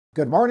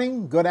Good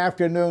morning, good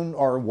afternoon,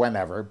 or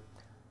whenever.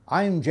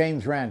 I'm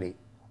James Randi,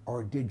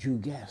 or did you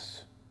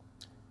guess?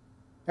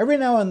 Every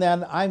now and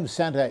then I'm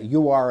sent a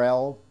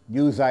URL,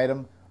 news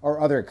item, or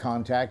other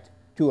contact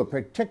to a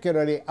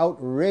particularly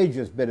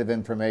outrageous bit of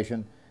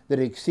information that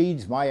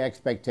exceeds my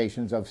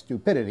expectations of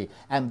stupidity,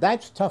 and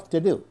that's tough to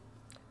do.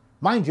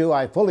 Mind you,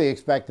 I fully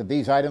expect that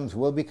these items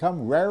will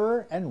become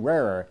rarer and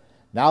rarer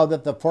now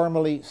that the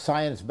formerly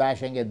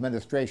science-bashing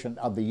administration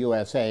of the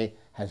USA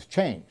has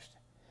changed.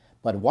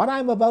 But what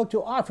I'm about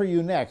to offer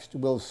you next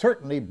will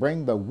certainly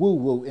bring the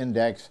woo-woo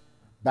index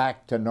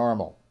back to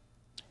normal.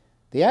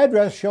 The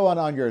address shown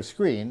on your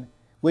screen,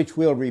 which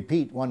we'll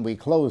repeat when we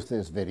close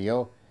this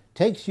video,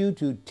 takes you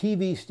to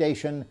TV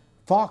station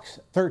Fox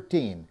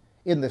 13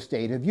 in the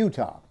state of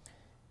Utah.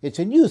 It's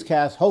a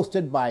newscast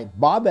hosted by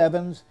Bob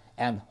Evans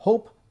and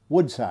Hope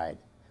Woodside,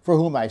 for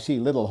whom I see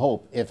little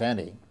hope, if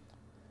any.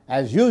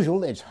 As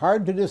usual, it's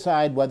hard to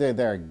decide whether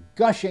their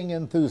gushing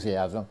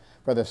enthusiasm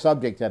for the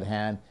subject at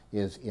hand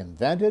is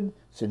invented,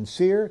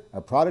 sincere,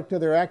 a product of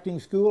their acting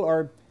school,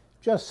 or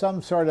just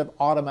some sort of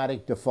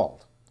automatic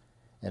default.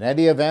 In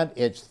any event,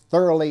 it's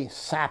thoroughly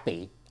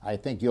sappy. I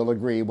think you'll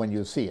agree when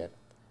you see it.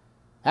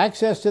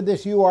 Access to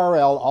this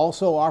URL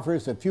also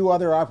offers a few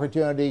other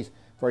opportunities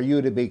for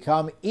you to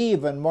become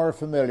even more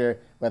familiar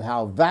with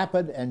how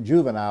vapid and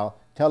juvenile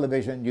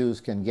television news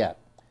can get.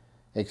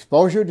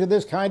 Exposure to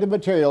this kind of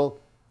material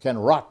can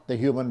rot the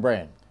human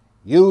brain.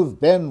 You've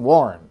been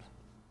warned.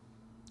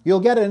 You'll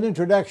get an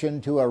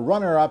introduction to a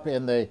runner-up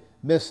in the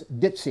Miss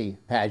Ditzy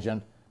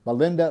pageant,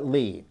 Melinda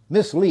Lee.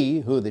 Miss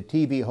Lee, who the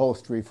TV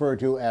hosts refer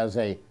to as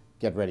a,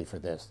 get ready for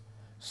this,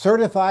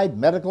 certified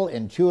medical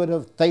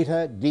intuitive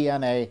Theta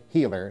DNA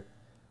healer,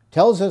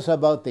 tells us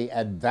about the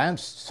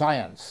advanced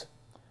science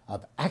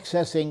of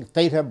accessing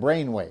theta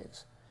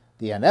brainwaves.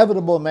 The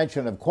inevitable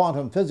mention of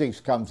quantum physics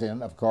comes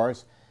in, of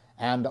course,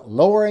 and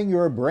lowering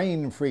your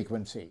brain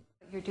frequency.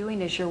 What you're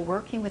doing is you're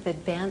working with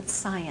advanced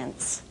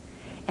science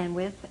and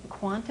with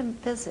quantum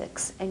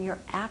physics, and you're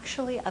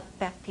actually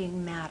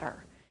affecting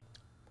matter.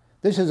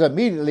 This is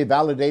immediately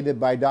validated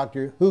by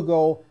Dr.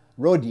 Hugo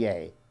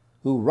Rodier,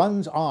 who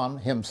runs on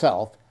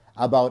himself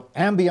about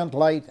ambient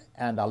light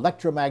and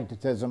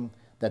electromagnetism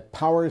that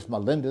powers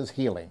Melinda's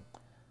healing.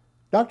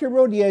 Dr.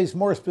 Rodier's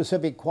more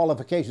specific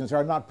qualifications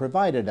are not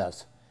provided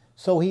us,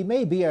 so he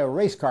may be a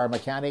race car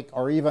mechanic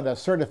or even a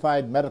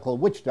certified medical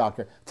witch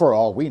doctor, for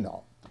all we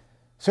know.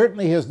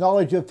 Certainly his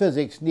knowledge of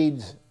physics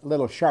needs a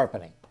little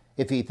sharpening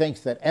if he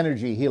thinks that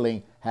energy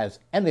healing has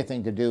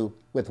anything to do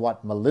with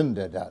what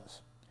Melinda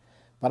does.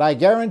 But I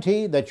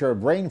guarantee that your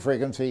brain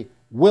frequency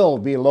will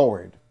be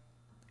lowered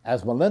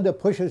as Melinda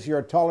pushes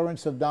your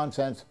tolerance of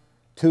nonsense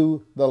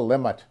to the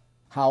limit.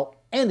 How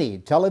any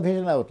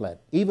television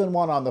outlet, even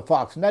one on the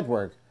Fox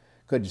network,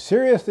 could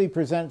seriously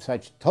present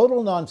such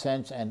total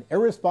nonsense and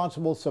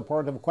irresponsible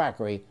support of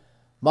quackery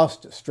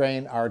must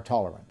strain our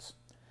tolerance.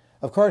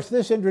 Of course,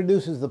 this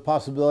introduces the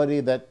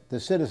possibility that the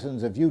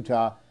citizens of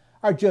Utah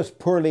are just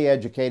poorly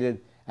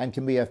educated and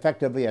can be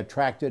effectively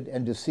attracted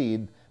and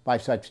deceived by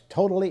such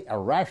totally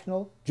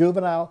irrational,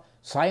 juvenile,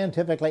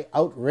 scientifically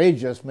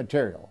outrageous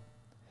material.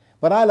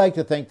 But I like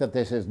to think that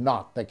this is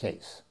not the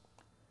case.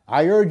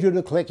 I urge you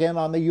to click in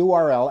on the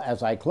URL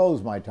as I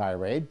close my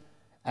tirade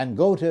and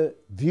go to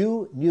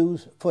View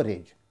News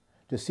Footage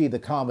to see the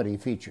comedy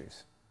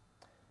features.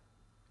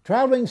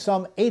 Traveling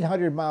some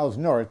 800 miles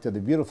north to the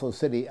beautiful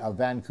city of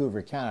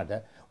Vancouver,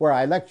 Canada, where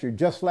I lectured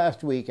just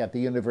last week at the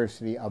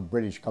University of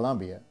British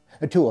Columbia,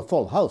 to a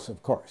full house,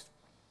 of course,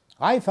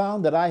 I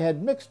found that I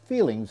had mixed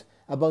feelings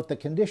about the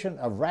condition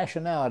of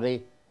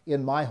rationality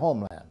in my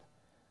homeland.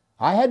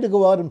 I had to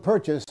go out and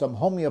purchase some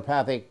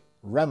homeopathic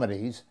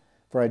remedies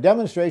for a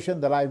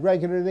demonstration that I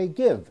regularly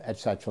give at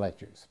such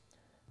lectures.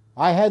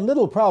 I had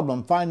little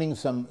problem finding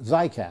some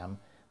Zicam,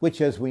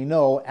 which, as we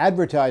know,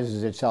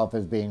 advertises itself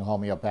as being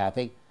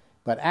homeopathic,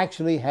 but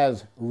actually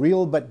has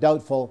real but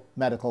doubtful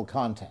medical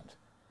content.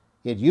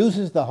 It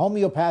uses the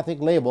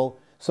homeopathic label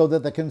so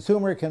that the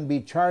consumer can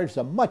be charged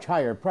a much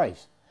higher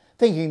price,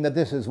 thinking that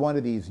this is one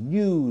of these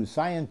new,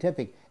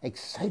 scientific,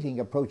 exciting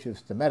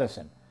approaches to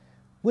medicine,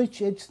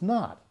 which it's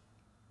not.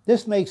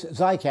 This makes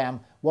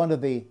Zicam one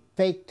of the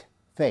faked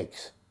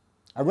fakes,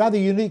 a rather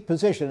unique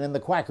position in the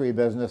quackery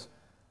business,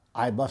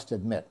 I must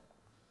admit.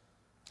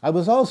 I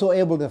was also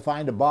able to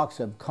find a box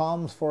of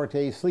Calms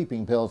Forte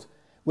sleeping pills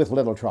with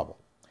little trouble.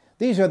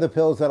 These are the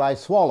pills that I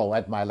swallow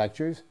at my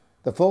lectures,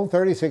 the full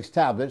 36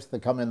 tablets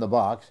that come in the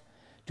box,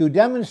 to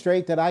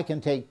demonstrate that I can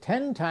take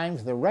 10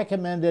 times the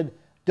recommended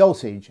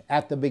dosage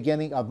at the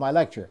beginning of my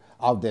lecture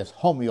of this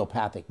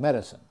homeopathic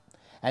medicine,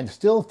 and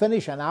still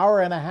finish an hour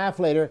and a half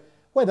later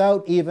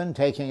without even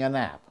taking a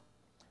nap.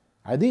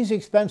 Are these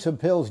expensive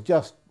pills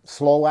just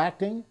slow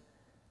acting?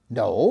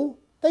 No,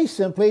 they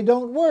simply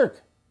don't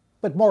work.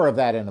 But more of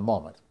that in a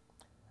moment.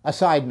 A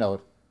side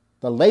note,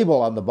 the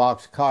label on the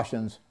box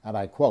cautions, and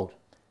I quote,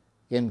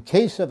 "In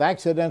case of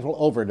accidental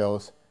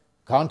overdose,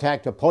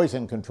 contact a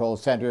poison control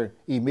center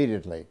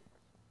immediately."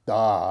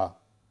 Duh.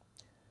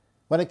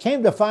 When it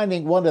came to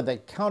finding one of the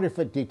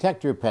counterfeit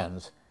detector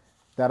pens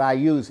that I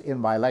use in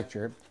my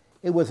lecture,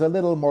 it was a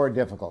little more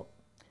difficult.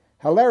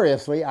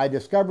 Hilariously, I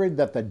discovered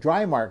that the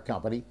Drymark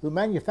company, who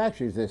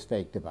manufactures this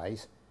fake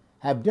device,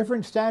 have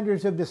different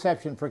standards of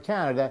deception for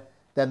Canada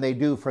than they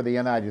do for the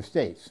United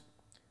States.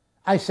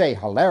 I say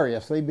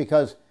hilariously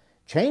because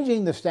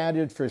changing the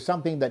standards for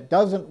something that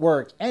doesn't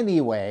work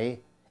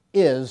anyway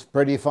is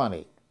pretty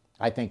funny.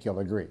 I think you'll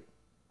agree.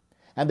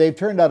 And they've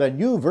turned out a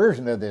new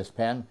version of this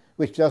pen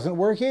which doesn't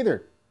work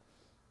either.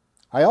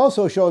 I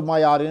also showed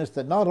my audience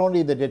that not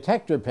only the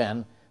detector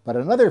pen, but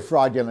another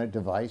fraudulent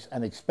device,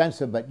 an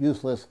expensive but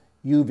useless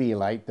UV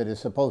light that is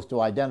supposed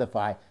to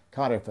identify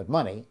counterfeit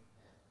money,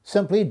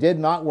 simply did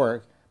not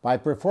work by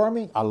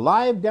performing a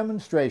live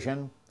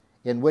demonstration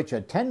in which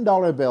a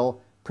 $10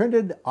 bill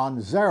printed on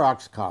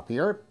Xerox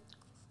copier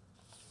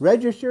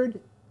registered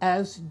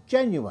as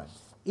genuine,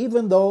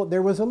 even though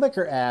there was a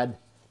liquor ad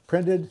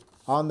printed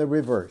on the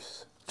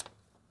reverse.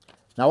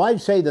 Now,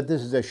 I'd say that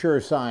this is a sure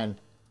sign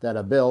that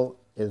a bill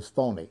is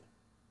phony.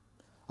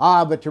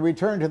 But to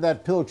return to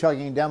that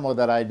pill-chugging demo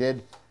that I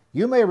did,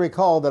 you may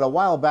recall that a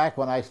while back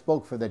when I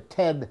spoke for the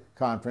TED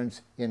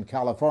conference in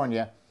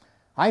California,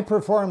 I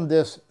performed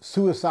this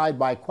suicide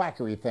by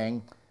quackery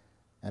thing,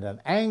 and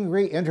an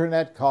angry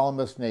internet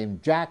columnist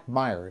named Jack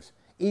Myers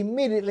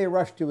immediately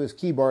rushed to his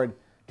keyboard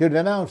to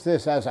denounce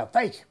this as a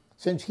fake,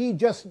 since he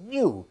just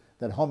knew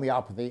that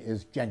homeopathy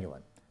is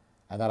genuine,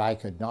 and that I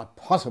could not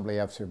possibly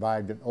have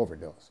survived an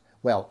overdose.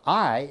 Well,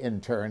 I,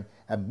 in turn,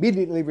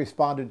 immediately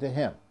responded to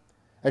him,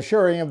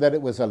 assuring him that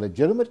it was a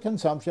legitimate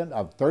consumption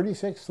of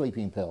 36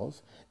 sleeping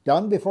pills,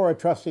 done before a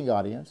trusting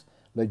audience,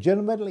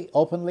 legitimately,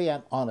 openly,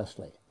 and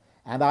honestly.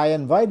 And I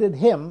invited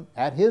him,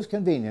 at his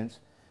convenience,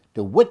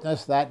 to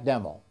witness that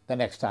demo the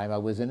next time I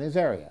was in his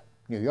area,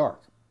 New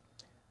York.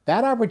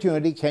 That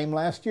opportunity came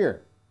last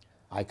year.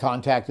 I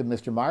contacted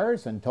Mr.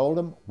 Myers and told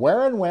him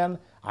where and when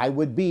I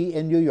would be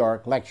in New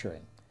York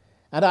lecturing,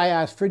 and I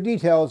asked for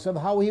details of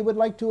how he would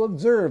like to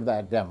observe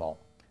that demo.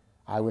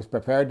 I was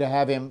prepared to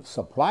have him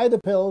supply the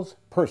pills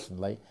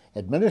personally,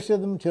 administer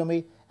them to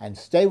me, and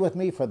stay with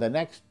me for the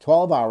next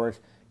 12 hours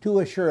to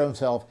assure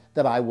himself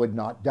that I would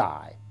not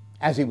die,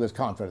 as he was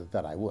confident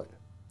that I would.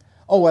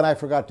 Oh, and I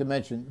forgot to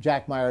mention,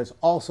 Jack Myers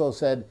also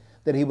said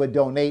that he would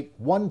donate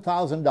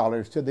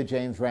 $1,000 to the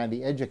James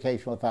Randi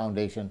Educational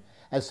Foundation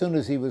as soon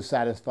as he was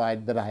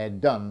satisfied that I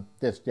had done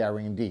this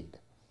daring deed.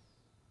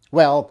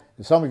 Well,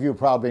 as some of you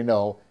probably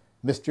know,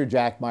 Mr.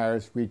 Jack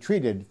Myers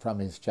retreated from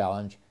his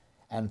challenge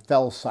and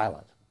fell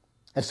silent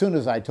as soon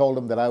as I told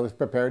him that I was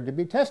prepared to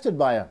be tested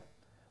by him.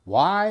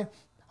 Why?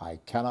 I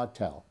cannot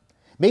tell.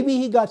 Maybe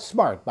he got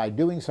smart by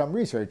doing some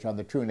research on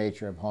the true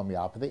nature of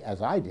homeopathy,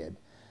 as I did,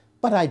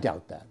 but I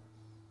doubt that.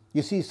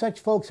 You see, such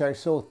folks are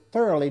so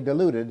thoroughly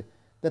deluded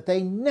that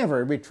they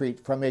never retreat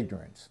from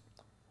ignorance.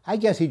 I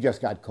guess he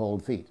just got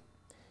cold feet.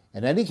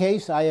 In any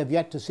case, I have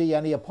yet to see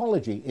any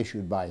apology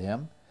issued by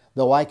him,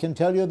 though I can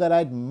tell you that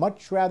I'd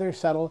much rather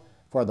settle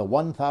for the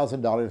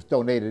 $1,000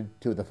 donated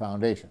to the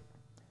foundation.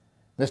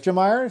 Mr.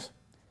 Myers,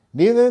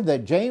 neither the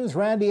James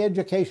Randi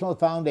Educational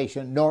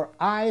Foundation nor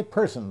I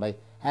personally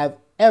have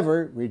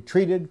ever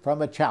retreated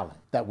from a challenge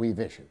that we've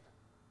issued.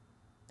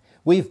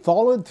 We've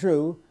followed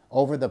through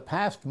over the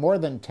past more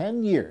than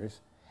 10 years,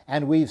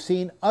 and we've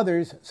seen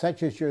others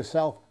such as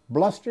yourself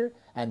bluster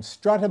and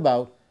strut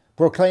about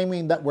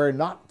proclaiming that we're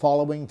not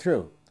following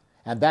through,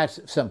 and that's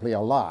simply a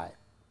lie.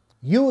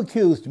 You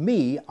accused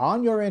me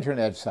on your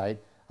internet site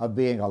of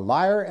being a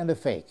liar and a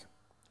fake.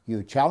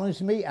 You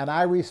challenged me, and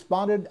I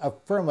responded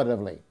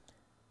affirmatively.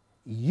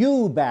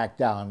 You backed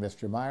down,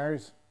 Mr.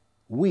 Myers.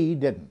 We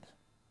didn't.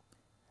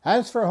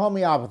 As for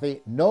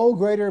homeopathy, no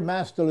greater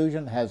mass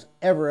delusion has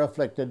ever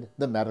afflicted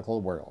the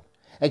medical world,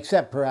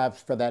 except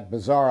perhaps for that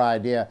bizarre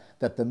idea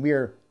that the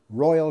mere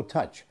royal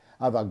touch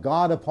of a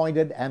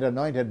God-appointed and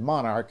anointed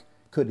monarch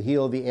could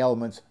heal the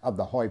ailments of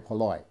the hoi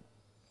polloi.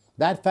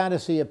 That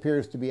fantasy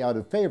appears to be out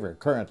of favor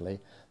currently,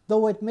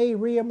 though it may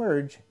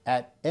re-emerge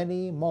at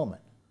any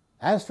moment.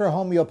 As for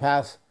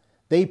homeopaths,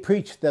 they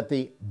preach that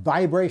the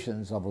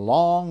vibrations of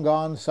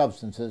long-gone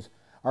substances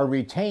are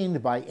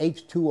retained by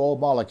H2O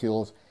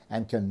molecules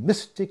and can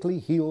mystically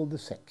heal the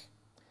sick.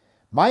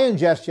 My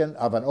ingestion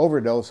of an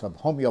overdose of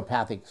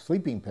homeopathic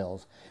sleeping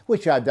pills,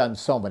 which I've done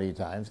so many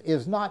times,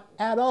 is not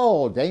at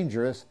all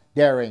dangerous,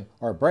 daring,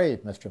 or brave,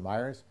 Mr.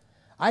 Myers.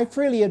 I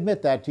freely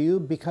admit that to you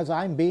because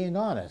I'm being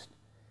honest.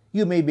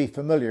 You may be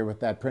familiar with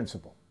that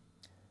principle.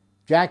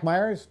 Jack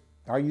Myers,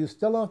 are you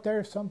still out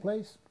there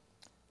someplace?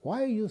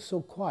 Why are you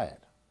so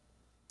quiet?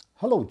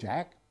 Hello,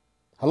 Jack.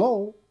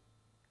 Hello?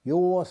 You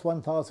owe us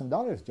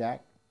 $1,000,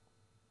 Jack.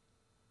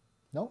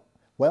 No?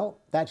 Well,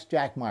 that's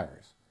Jack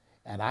Myers,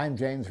 and I'm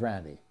James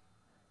Randi,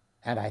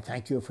 and I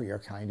thank you for your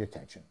kind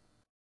attention.